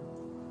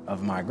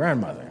of my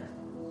grandmother.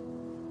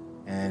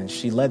 And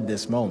she led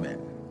this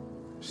moment.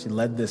 She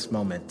led this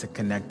moment to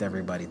connect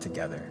everybody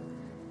together.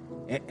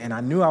 And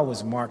I knew I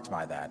was marked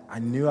by that. I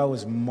knew I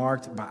was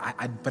marked by,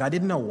 but I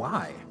didn't know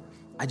why.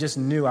 I just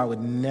knew I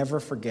would never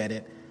forget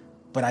it,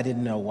 but I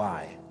didn't know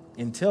why.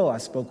 Until I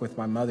spoke with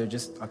my mother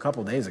just a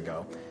couple days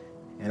ago.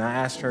 And I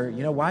asked her,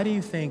 why do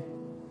you think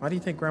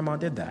Grandma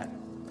did that?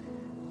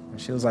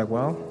 And she was like,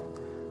 well,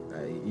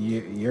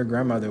 your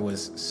grandmother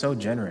was so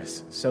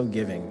generous, so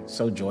giving,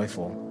 so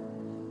joyful.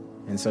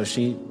 And so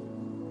she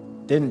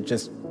didn't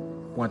just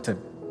want to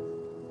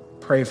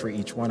pray for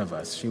each one of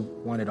us. She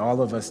wanted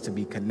all of us to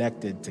be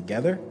connected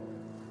together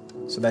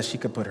so that she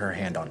could put her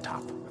hand on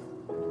top.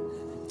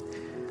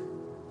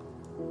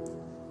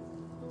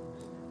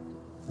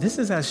 This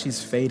is as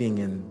she's fading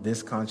in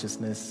this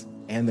consciousness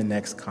and the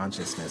next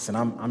consciousness. And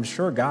I'm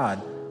sure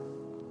God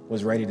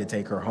was ready to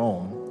take her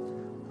home.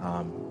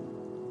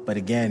 But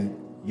again,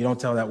 you don't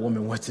tell that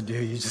woman what to do.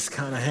 You just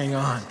kind of hang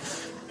on,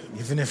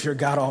 even if you're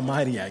God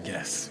Almighty, I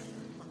guess.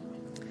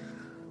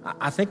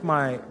 I think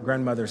my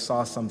grandmother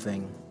saw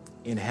something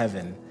in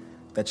heaven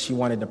that she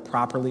wanted to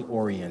properly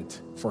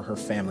orient for her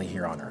family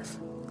here on earth.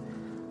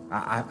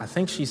 I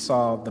think she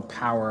saw the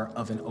power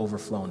of an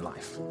overflown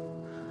life.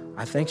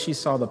 I think she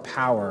saw the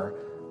power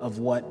of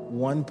what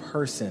one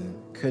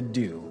person could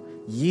do.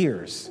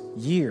 Years,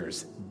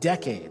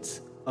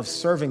 decades of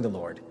serving the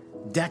Lord,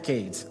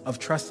 decades of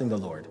trusting the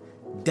Lord,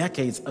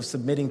 decades of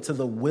submitting to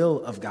the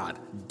will of God,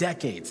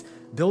 decades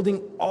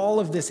building all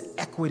of this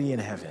equity in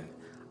heaven.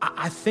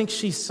 I think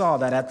she saw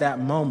that at that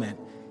moment,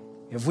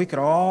 if we could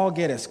all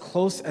get as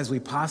close as we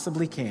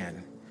possibly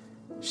can,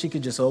 she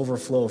could just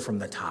overflow from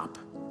the top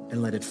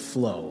and let it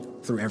flow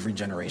through every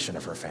generation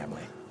of her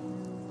family.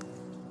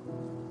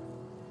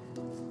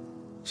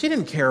 She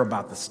didn't care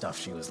about the stuff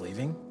she was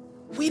leaving.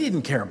 We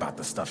didn't care about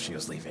the stuff she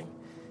was leaving.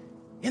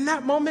 In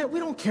that moment, we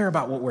don't care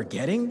about what we're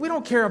getting. We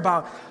don't care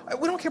about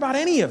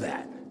any of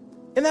that.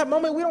 In that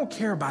moment, we don't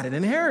care about an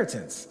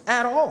inheritance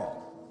at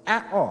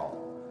all.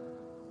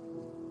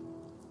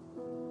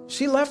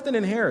 She left an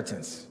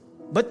inheritance,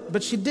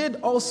 but she did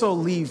also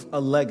leave a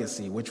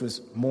legacy, which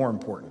was more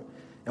important.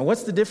 And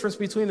what's the difference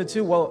between the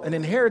two? Well, an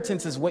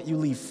inheritance is what you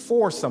leave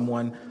for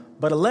someone,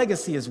 but a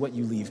legacy is what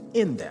you leave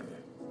in them.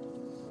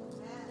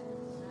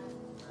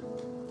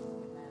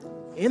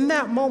 In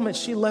that moment,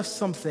 she left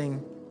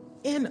something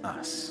in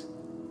us.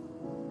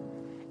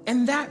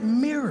 And that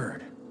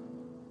mirrored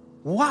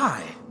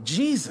why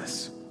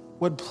Jesus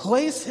would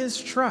place his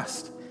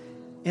trust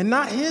in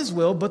not his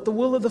will, but the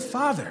will of the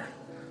Father.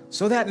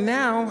 So that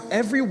now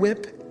every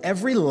whip,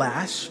 every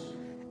lash,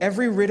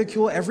 every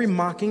ridicule, every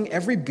mocking,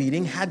 every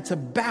beating had to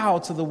bow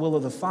to the will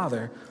of the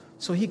Father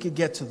so he could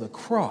get to the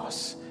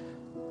cross.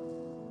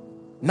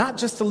 Not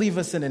just to leave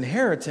us an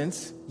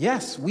inheritance.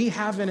 Yes, we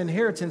have an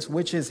inheritance,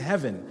 which is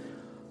heaven.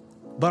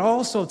 But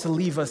also to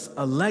leave us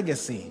a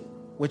legacy,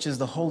 which is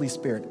the Holy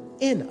Spirit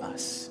in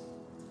us.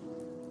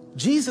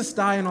 Jesus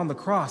dying on the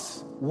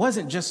cross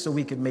wasn't just so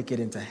we could make it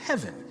into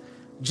heaven.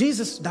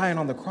 Jesus dying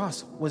on the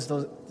cross was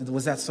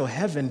that so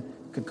heaven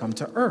could come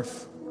to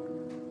earth.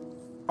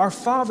 Our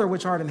Father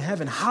which art in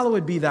heaven,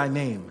 hallowed be thy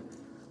name.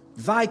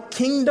 Thy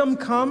kingdom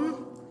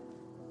come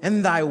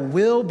and thy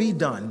will be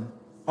done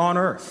on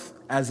earth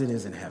as it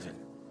is in heaven.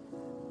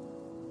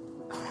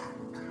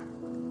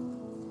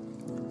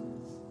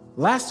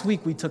 Last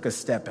week, we took a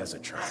step as a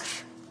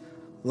church.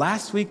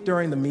 Last week,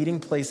 during the Meeting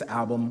Place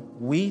album,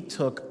 we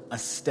took a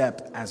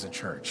step as a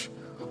church.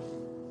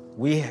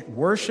 We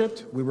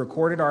worshiped, we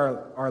recorded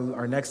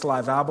our next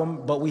live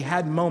album, but we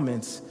had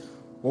moments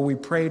where we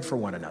prayed for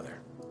one another.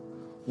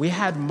 We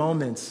had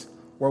moments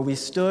where we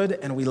stood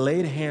and we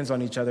laid hands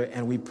on each other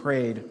and we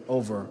prayed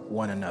over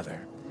one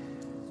another.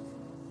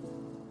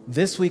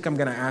 This week, I'm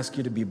going to ask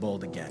you to be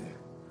bold again,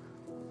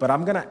 but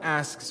I'm going to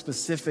ask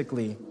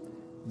specifically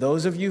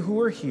those of you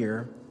who are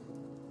here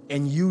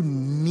and you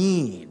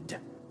need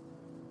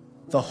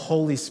the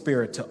Holy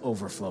Spirit to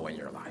overflow in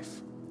your life.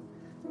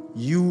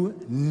 You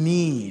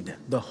need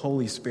the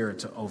Holy Spirit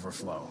to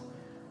overflow.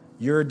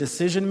 You're a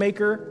decision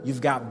maker.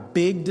 You've got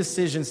big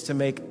decisions to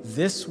make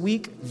this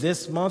week,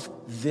 this month,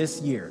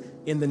 this year.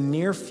 In the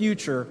near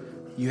future,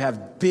 you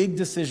have big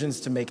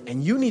decisions to make,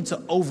 and you need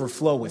to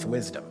overflow with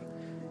wisdom.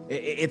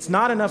 It's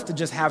not enough to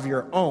just have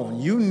your own.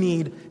 You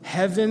need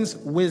heaven's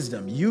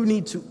wisdom. You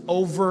need to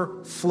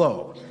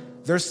overflow.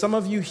 There's some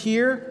of you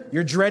here,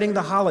 you're dreading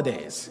the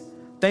holidays.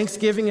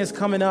 Thanksgiving is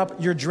coming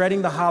up, you're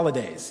dreading the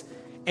holidays.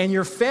 And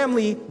your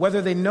family,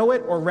 whether they know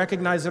it or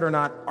recognize it or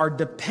not, are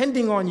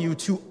depending on you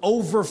to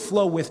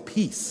overflow with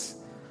peace.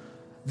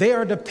 They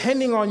are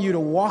depending on you to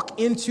walk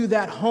into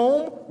that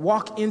home,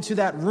 walk into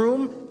that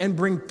room, and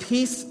bring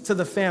peace to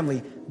the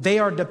family. They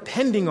are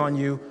depending on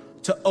you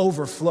to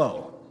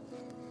overflow.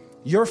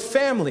 Your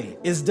family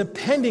is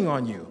depending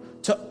on you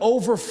to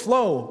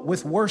overflow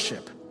with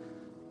worship.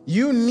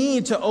 You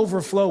need to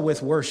overflow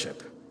with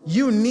worship.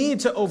 You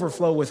need to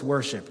overflow with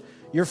worship.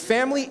 Your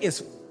family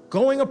is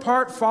going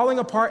apart, falling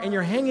apart, and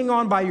you're hanging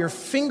on by your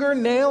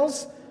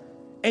fingernails,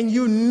 and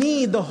you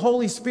need the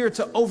Holy Spirit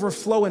to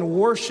overflow in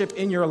worship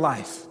in your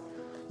life.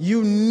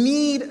 You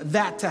need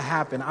that to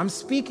happen. I'm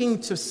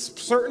speaking to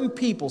certain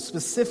people,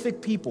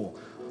 specific people.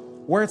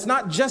 where it's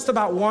not just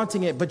about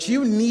wanting it, but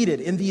you need it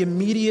in the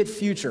immediate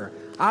future.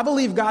 I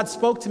believe God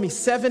spoke to me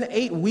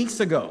 7-8 weeks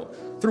ago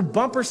through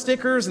bumper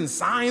stickers and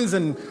signs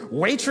and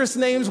waitress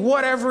names,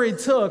 whatever it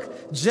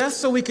took,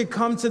 just so we could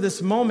come to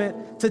this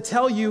moment to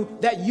tell you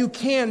that you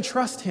can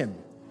trust him.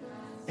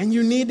 And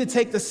you need to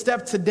take the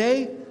step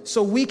today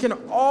so we can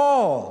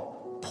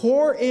all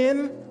pour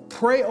in,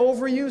 pray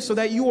over you so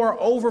that you are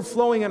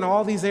overflowing in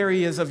all these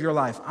areas of your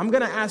life. I'm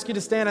going to ask you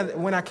to stand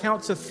when I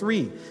count to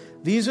 3.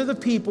 These are the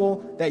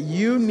people that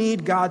you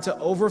need God to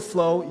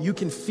overflow. You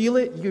can feel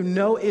it. You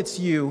know it's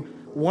you.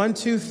 1,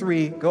 2,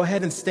 3. Go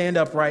ahead and stand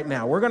up right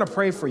now. We're going to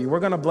pray for you. We're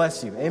going to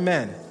bless you.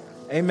 Amen.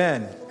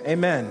 Amen.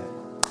 Amen.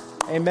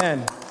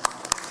 Amen.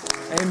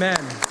 Amen.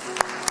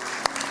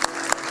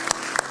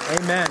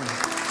 Amen.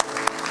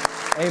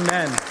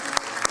 Amen.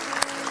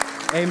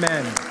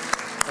 Amen.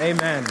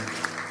 Amen.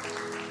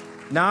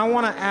 Now I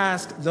want to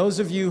ask those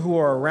of you who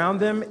are around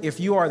them, if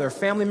you are their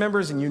family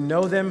members and you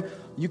know them,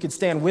 you could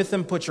stand with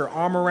them, put your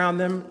arm around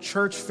them.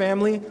 Church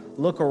family,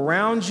 look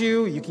around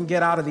you. You can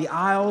get out of the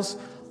aisles.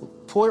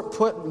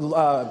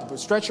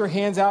 Stretch your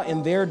hands out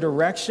in their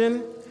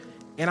direction.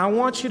 And I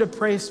want you to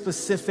pray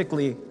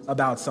specifically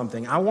about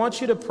something. I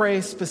want you to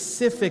pray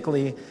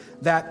specifically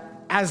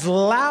that as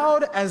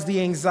loud as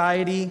the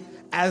anxiety,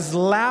 as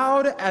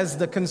loud as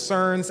the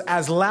concerns,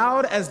 as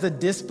loud as the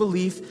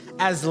disbelief,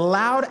 as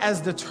loud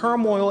as the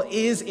turmoil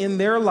is in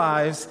their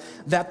lives,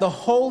 that the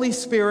Holy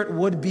Spirit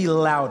would be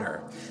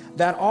louder.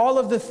 That all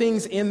of the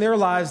things in their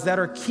lives that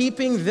are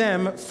keeping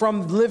them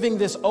from living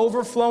this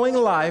overflowing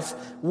life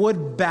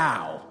would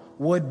bow,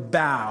 would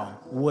bow,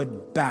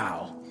 would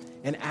bow.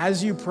 And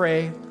as you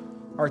pray,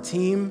 our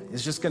team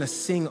is just going to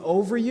sing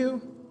over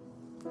you.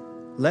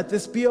 Let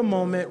this be a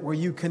moment where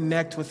you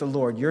connect with the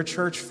Lord. Your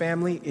church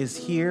family is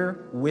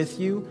here with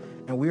you,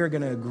 and we are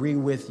going to agree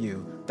with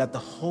you that the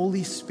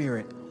Holy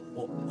Spirit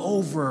will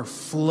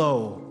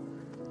overflow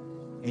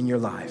in your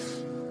life.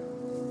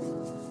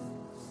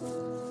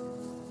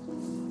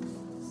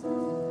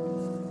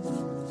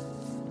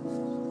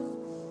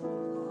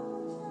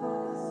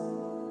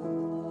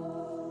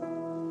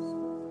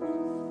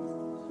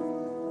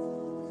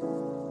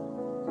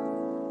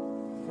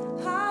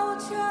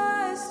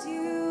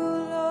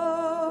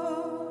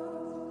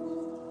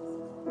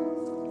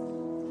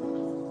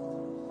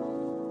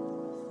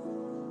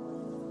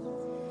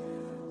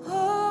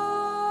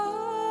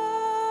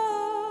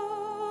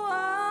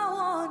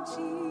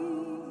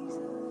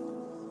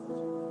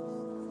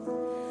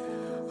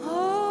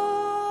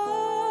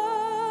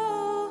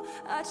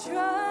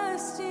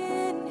 Trust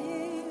in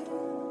him.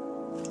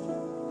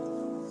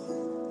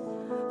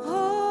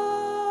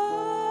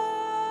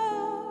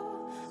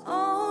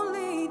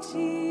 Only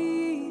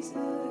Jesus.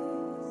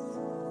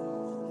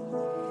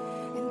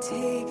 And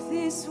take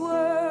this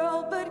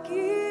world, but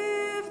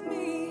give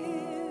me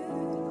him.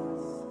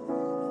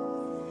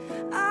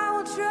 I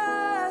will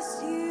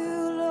trust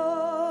you,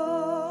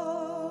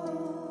 Lord.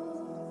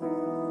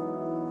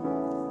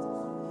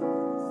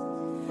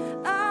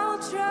 I'll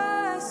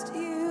trust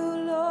you.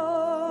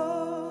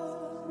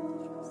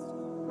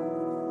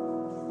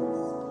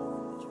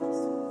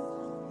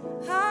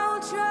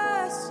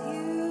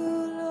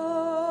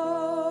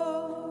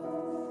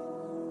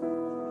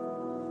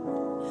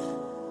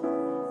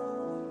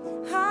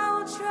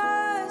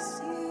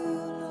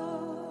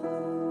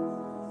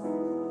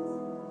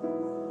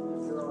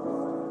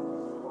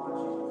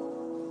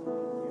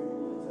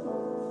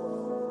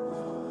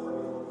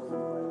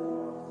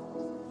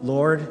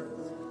 Lord,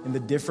 in the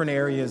different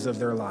areas of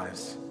their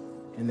lives,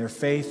 in their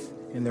faith,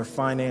 in their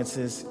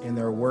finances, in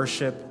their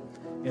worship,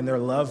 in their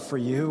love for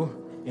you,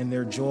 in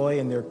their joy,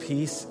 in their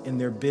peace, in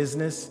their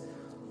business,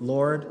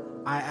 Lord,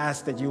 I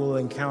ask that you will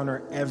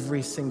encounter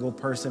every single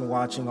person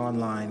watching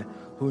online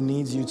who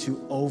needs you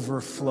to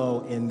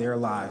overflow in their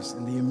lives.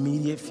 In the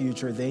immediate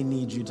future, they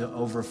need you to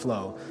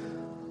overflow.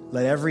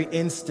 Let every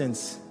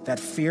instance that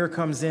fear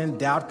comes in,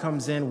 doubt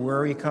comes in,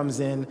 worry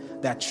comes in,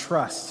 that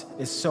trust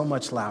is so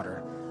much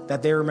louder.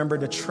 That they remember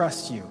to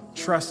trust you,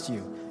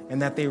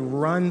 and that they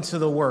run to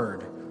the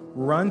word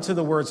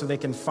so they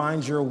can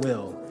find your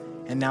will.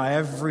 And now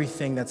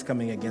everything that's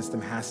coming against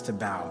them has to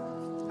bow.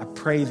 I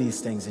pray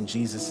these things in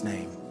Jesus'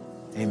 name.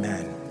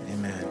 Amen.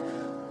 Amen.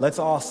 Let's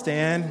all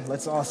stand.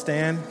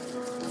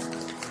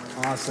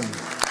 Awesome.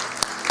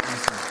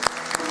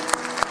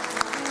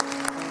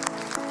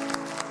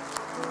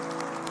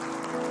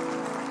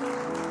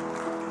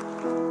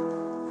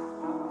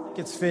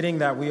 It's fitting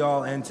that we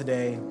all end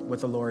today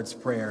with the Lord's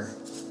Prayer.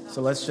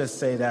 So let's just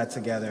say that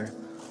together.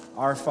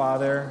 Our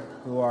Father,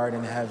 who art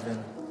in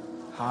heaven,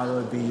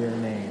 hallowed be your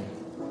name.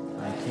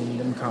 Thy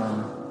kingdom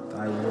come,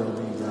 thy will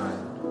be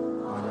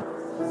done on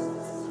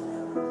earth.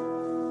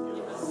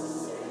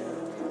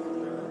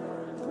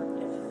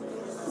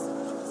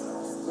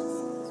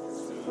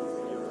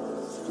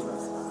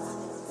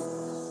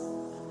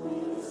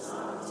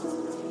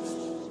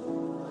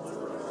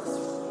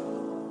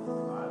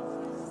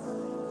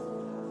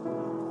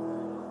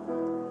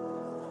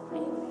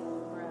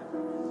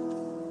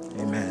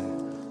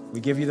 We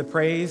give you the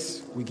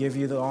praise, we give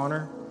you the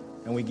honor,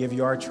 and we give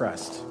you our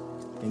trust.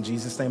 In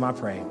Jesus' name I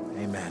pray,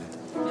 amen.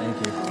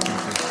 Thank you.